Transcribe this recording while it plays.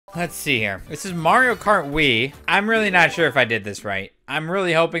Let's see here. This is Mario Kart Wii. I'm really not sure if I did this right. I'm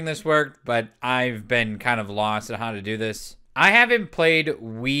really hoping this worked, but I've been kind of lost at how to do this. I haven't played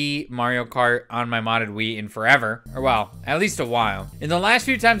Wii Mario Kart on my modded Wii in forever. Or well, at least a while. In the last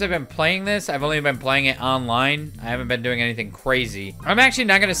few times I've been playing this, I've only been playing it online. I haven't been doing anything crazy. I'm actually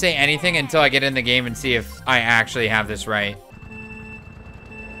not gonna say anything until I get in the game and see if I actually have this right.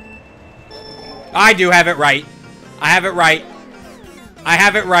 I do have it right. I have it right. I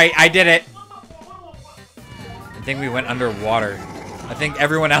have it right. I did it. I think we went underwater. I think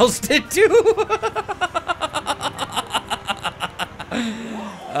everyone else did too.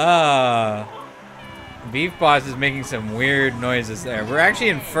 Beef Boss is making some weird noises there. We're actually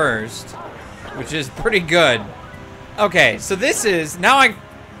in first, which is pretty good. Okay, so this is now I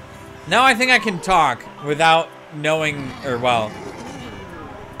think I can talk without knowing, or well,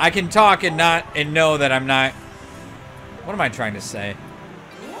 I can talk and know that I'm not. What am I trying to say?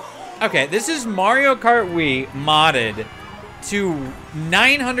 Okay, this is Mario Kart Wii modded to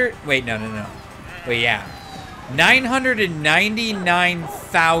 900. Wait, no. Wait, yeah.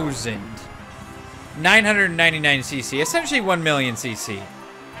 999,999 cc, essentially 1 million cc.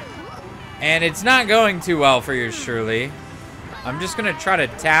 And it's not going too well for yours truly. I'm just gonna try to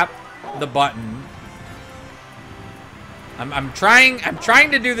tap the button. I'm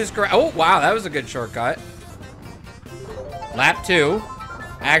trying to do this correct. Oh wow, that was a good shortcut. Lap 2.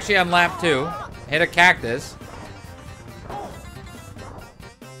 Actually on lap 2. Hit a cactus.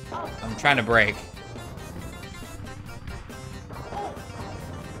 I'm trying to brake.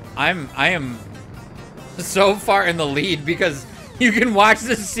 I am so far in the lead because you can watch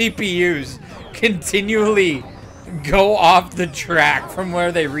the CPUs continually go off the track from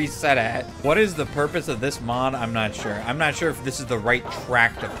where they reset at. What is the purpose of this mod? I'm not sure. I'm not sure if this is the right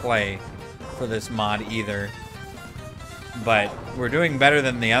track to play for this mod either. But we're doing better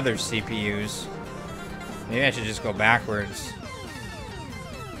than the other CPUs. Maybe I should just go backwards.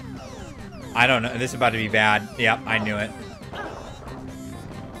 I don't know. This is about to be bad. Yep, I knew it.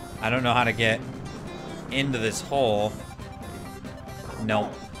 I don't know how to get into this hole.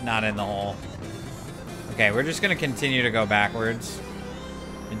 Nope, not in the hole. Okay, we're just gonna continue to go backwards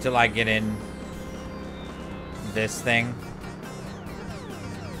until I get in this thing.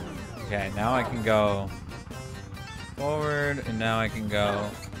 Okay, now I can go forward, and now I can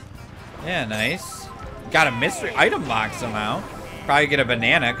go. Yeah, nice. Got a mystery item box somehow. Probably get a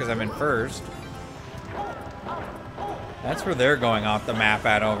banana because I'm in first. That's where they're going off the map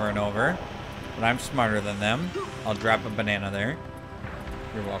at over and over. But I'm smarter than them. I'll drop a banana there.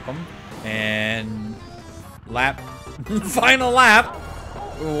 You're welcome. And lap, final lap.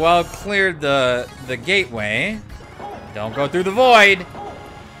 Well cleared the gateway. Don't go through the void.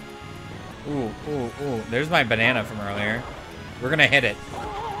 Ooh. There's my banana from earlier. We're gonna hit it.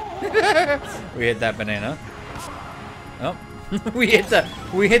 We hit that banana. Oh, we hit the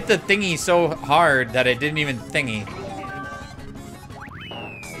thingy so hard that it didn't even thingy.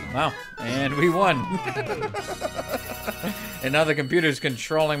 Wow, and we won. And now the computer's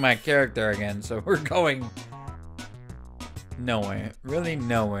controlling my character again, so we're going nowhere. Really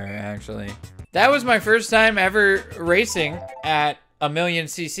nowhere, actually. That was my first time ever racing at 1 million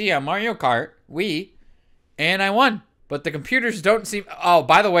cc on Mario Kart Wii, and I won. But the computers don't seem... Oh,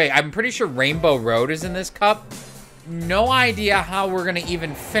 by the way, I'm pretty sure Rainbow Road is in this cup. No idea how we're gonna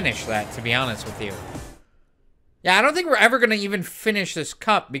even finish that, to be honest with you. Yeah, I don't think we're ever gonna even finish this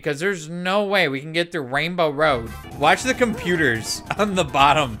cup because there's no way we can get through Rainbow Road. Watch the computers on the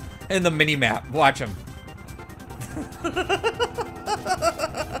bottom in the mini-map. Watch them.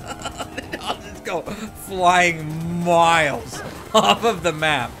 I'll just go flying miles off of the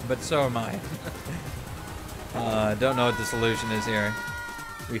map, but so am I. Don't know what the solution is here.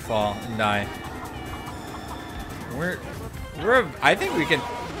 We fall and die. I think we can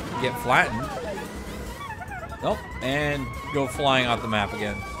get flattened. Nope, and go flying off the map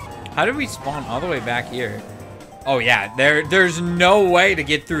again. How did we spawn all the way back here? Oh yeah, there's no way to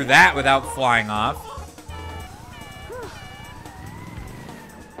get through that without flying off.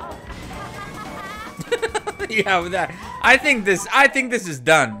 Yeah, with that, I think this is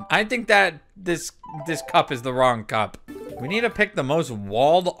done. I think that this cup is the wrong cup. We need to pick the most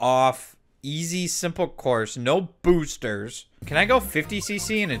walled off, easy, simple course, no boosters. Can I go 50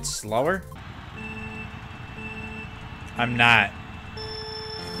 cc and it's slower? I'm not.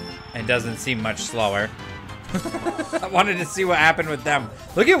 It doesn't seem much slower. I wanted to see what happened with them.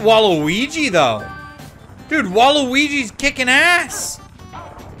 Look at Waluigi though. Dude, Waluigi's kicking ass.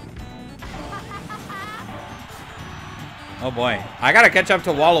 Oh boy, I gotta catch up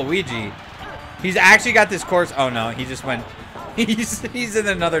to Waluigi. He's actually got this course. Oh no, he just went He's in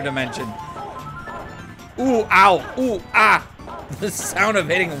another dimension. Ooh, ow, ooh, ah. The sound of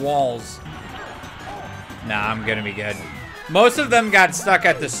hitting walls. Nah, I'm gonna be good. Most of them got stuck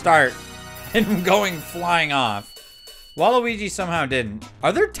at the start and going flying off. Waluigi somehow didn't.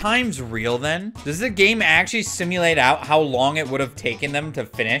 Are their times real then? Does the game actually simulate out how long it would have taken them to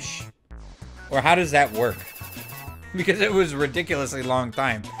finish? Or how does that work? Because it was a ridiculously long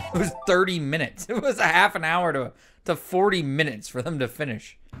time. It was 30 minutes. It was a half an hour to 40 minutes for them to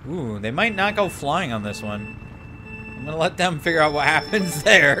finish. Ooh, they might not go flying on this one. I'm gonna let them figure out what happens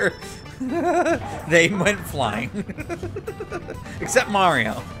there. They went flying. Except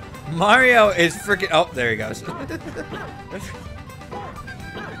Mario. Mario is freaking... Oh, there he goes.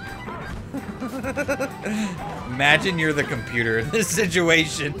 Imagine you're the computer in this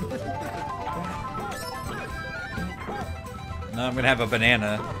situation. No, I'm gonna have a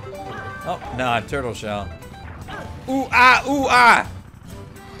banana. Oh, no, a turtle shell. Ooh, ah, ooh, ah!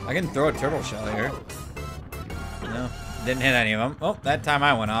 I can throw a turtle shell here. No, didn't hit any of them. Oh, that time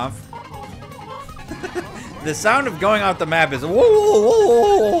I went off. The sound of going off the map is whoa,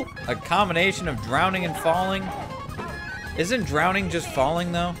 whoa, whoa, a combination of drowning and falling. Isn't drowning just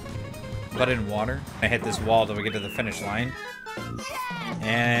falling though? But in water. I hit this wall till we get to the finish line.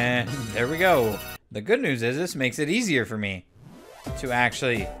 And there we go. The good news is this makes it easier for me to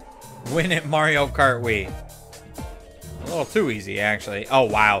actually win at Mario Kart Wii. A little too easy, actually. Oh,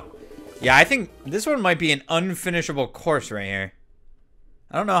 wow. Yeah, I think this one might be an unfinishable course right here.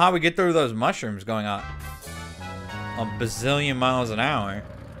 I don't know how we get through those mushrooms going up a bazillion miles an hour.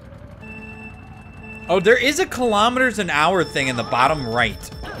 Oh, there is a kilometers an hour thing in the bottom right.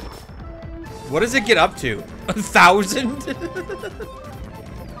 What does it get up to? 1,000?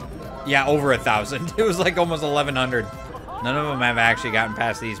 Yeah, over 1,000. It was like almost 1,100. None of them have actually gotten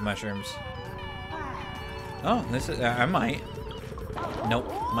past these mushrooms. Oh, this is... I might.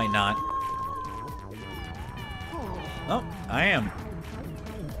 Nope, might not. Oh, I am.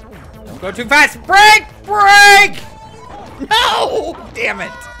 Don't go too fast. Break! Break! No! Damn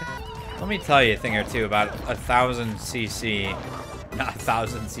it. Let me tell you a thing or two about 1,000 cc. Not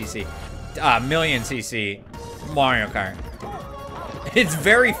 1,000 cc. Million cc Mario Kart. It's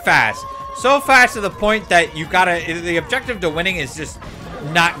very fast. So fast to the point that you gotta... The objective to winning is just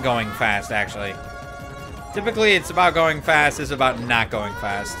not going fast, actually. Typically, it's about going fast. It's about not going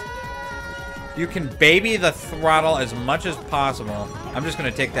fast. You can baby the throttle as much as possible. I'm just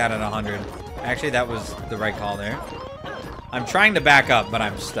gonna take that at 100. Actually, that was the right call there. I'm trying to back up, but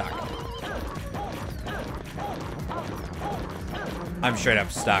I'm stuck. I'm straight up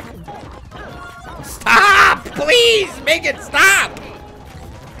stuck. Stop! Please! Make it stop!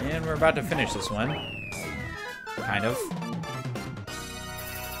 And we're about to finish this one. Kind of.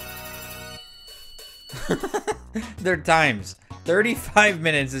 Their times. 35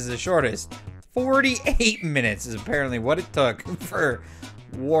 minutes is the shortest. 48 minutes is apparently what it took for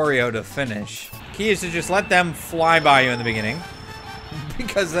Wario to finish. Key is to just let them fly by you in the beginning.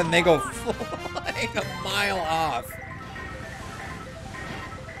 Because then they go flying a mile off.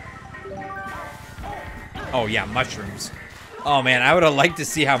 Oh yeah, mushrooms. Oh man, I would have liked to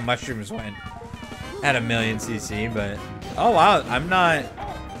see how mushrooms went at 1,000,000 cc, but... Oh wow, I'm not...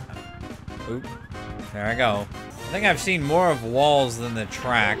 Oop. There I go. I think I've seen more of walls than the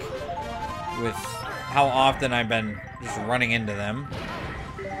track with how often I've been just running into them.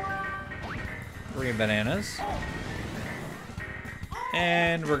 3 bananas.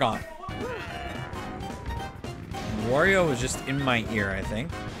 And we're gone. Wario was just in my ear, I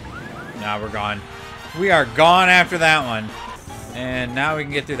think. Now we're gone. We are gone after that one. And now we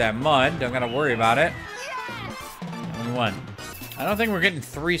can get through that mud. Don't gotta worry about it. Only one. I don't think we're getting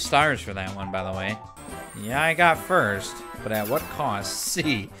 3 stars for that one, by the way. Yeah, I got first, but at what cost?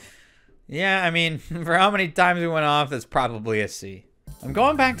 C. Yeah, I mean, for how many times we went off, that's probably a C. I'm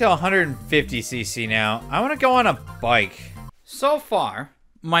going back to 150 cc now. I want to go on a bike. So far,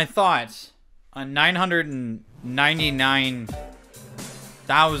 my thoughts on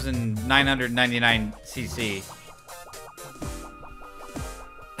 999,999 cc.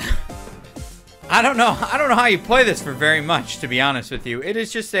 I don't know how you play this for very much, to be honest with you. It is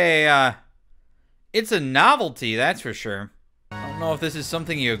just a, it's a novelty, that's for sure. I don't know if this is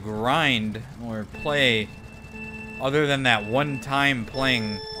something you grind or play other than that one time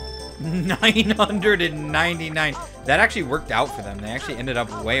playing 999. That actually worked out for them. They actually ended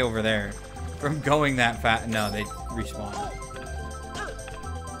up way over there from going that fast. No, they respawned.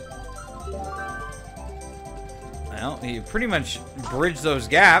 Well, you pretty much bridge those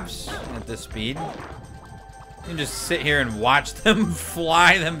gaps at this speed. You can just sit here and watch them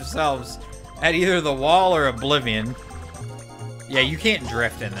fly themselves at either the wall or oblivion. Yeah, you can't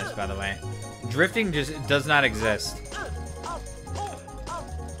drift in this, by the way. Drifting just does not exist.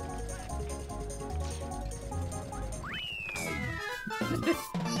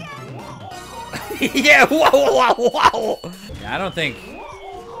 Yeah, whoa. Yeah, I don't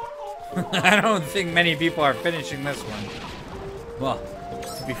think many people are finishing this one. Well,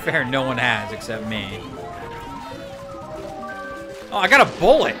 to be fair, no one has except me. Oh, I got a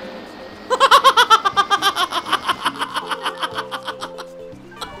bullet.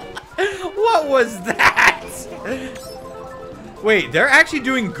 What was that? Wait, they're actually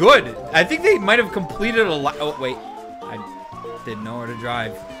doing good. I think they might have completed a lap. Oh, wait. I didn't know where to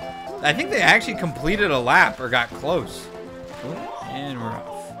drive. I think they actually completed a lap or got close. Oh, and we're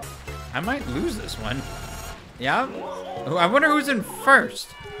off. I might lose this one. Yeah? I wonder who's in first.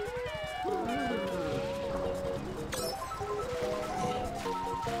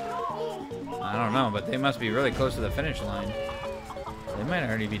 I don't know, but they must be really close to the finish line. They might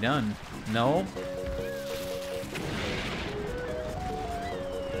already be done. No?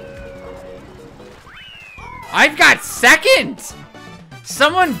 I've got second!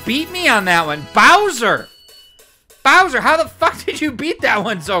 Someone beat me on that one. Bowser! Bowser, how the fuck did you beat that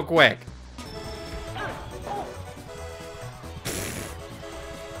one so quick?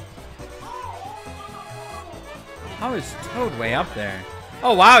 How is Toad way up there?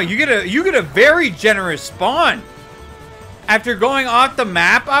 Oh wow, you get a very generous spawn. After going off the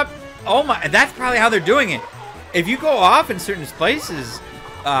map up, oh my, that's probably how they're doing it. If you go off in certain places,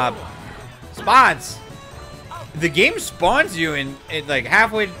 spots, the game spawns you in like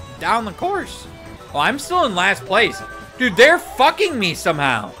halfway down the course. Oh, I'm still in last place. Dude, they're fucking me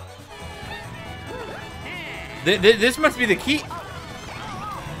somehow. This must be the key.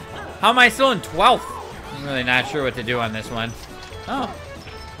 How am I still in 12th? I'm really not sure what to do on this one. Oh.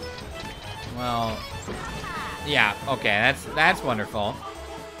 Well, yeah, okay, that's wonderful.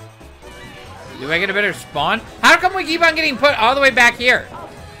 Do I get a better spawn? How come we keep on getting put all the way back here?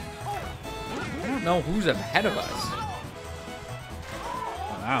 I don't know who's ahead of us.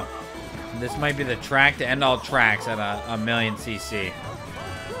 Wow. This might be the track to end all tracks at a million cc.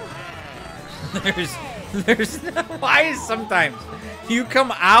 There's why is sometimes you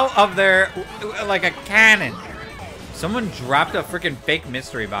come out of there like a cannon. Someone dropped a freaking fake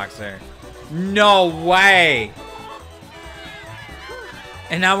mystery box there. No way.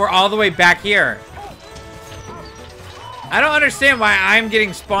 And now we're all the way back here. I don't understand why I'm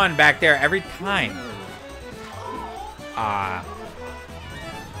getting spawned back there every time.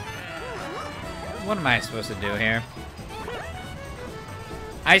 What am I supposed to do here?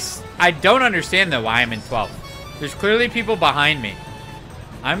 I don't understand though why I'm in 12th. There's clearly people behind me.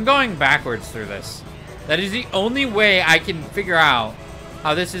 I'm going backwards through this. That is the only way I can figure out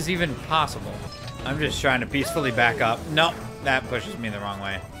how this is even possible. I'm just trying to peacefully back up. Nope, that pushes me the wrong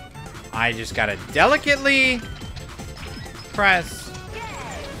way. I just gotta delicately press.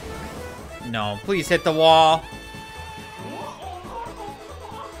 No, please hit the wall.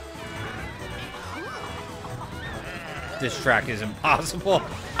 This track is impossible.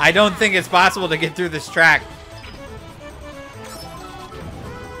 I don't think it's possible to get through this track.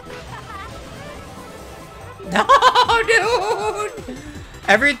 No, dude!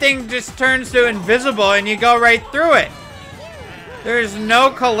 Everything just turns to invisible and you go right through it. There's no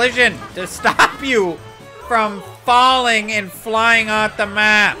collision to stop you from falling and flying off the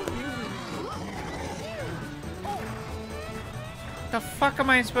map. What the fuck am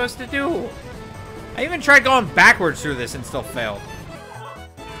I supposed to do? I even tried going backwards through this and still failed.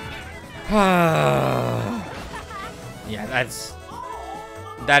 Yeah,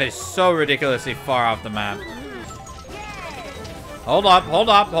 that is so ridiculously far off the map. Hold up, hold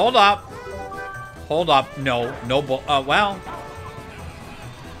up, hold up. Hold up. No, well.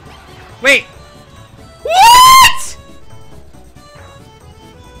 Wait. What?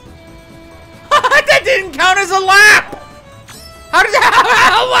 That didn't count as a lap. How did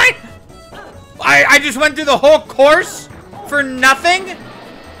that? I just went through the whole course for nothing?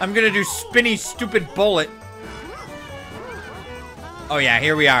 I'm gonna do spinny stupid bullet. Oh yeah,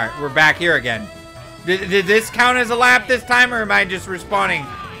 here we are. We're back here again. Did this count as a lap this time, or am I just respawning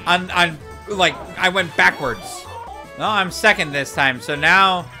on like I went backwards? No, I'm second this time. So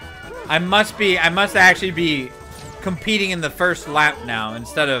now I must actually be competing in the first lap now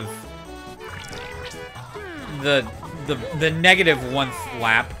instead of the -1th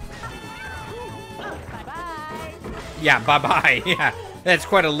lap. Yeah, bye-bye. Yeah, that's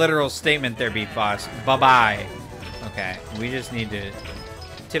quite a literal statement there, Beat Boss. Bye-bye. Okay, we just need to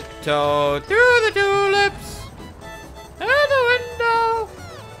tiptoe through the tulips to the window.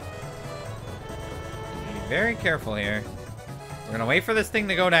 Be very careful here. We're gonna wait for this thing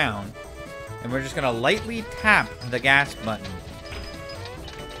to go down. And we're just gonna lightly tap the gas button.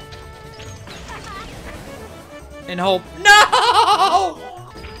 And hope. No!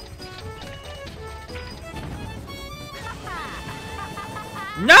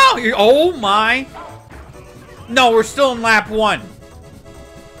 No! Oh my. No, we're still in lap 1.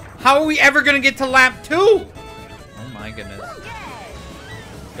 How are we ever gonna get to lap 2? Oh my goodness.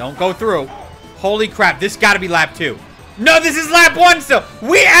 Don't go through. Holy crap, this gotta be lap 2. No, this is lap 1 still.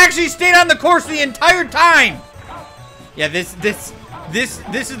 We actually stayed on the course the entire time. Yeah, this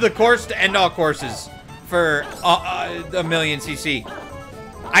is the course to end all courses for a million CC.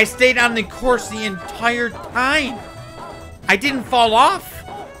 I stayed on the course the entire time. I didn't fall off.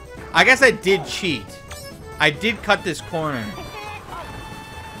 I guess I did cheat. I did cut this corner.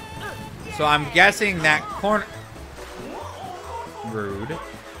 So I'm guessing that corner... Rude.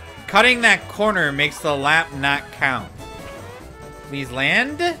 Cutting that corner makes the lap not count. Please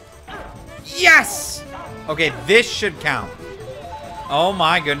land. Yes! Okay, this should count. Oh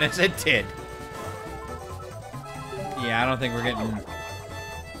my goodness, it did. Yeah, I don't think we're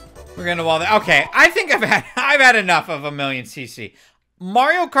getting a wall there. Okay, I think I've had enough of a million CC.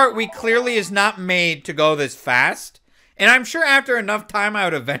 Mario Kart Wii clearly is not made to go this fast. And I'm sure after enough time I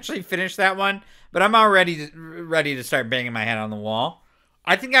would eventually finish that one. But I'm already ready to start banging my head on the wall.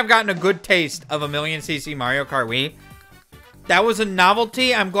 I think I've gotten a good taste of a million CC Mario Kart Wii. That was a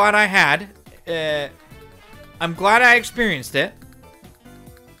novelty I'm glad I had. I'm glad I experienced it.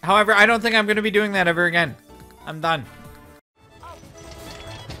 However, I don't think I'm going to be doing that ever again. I'm done.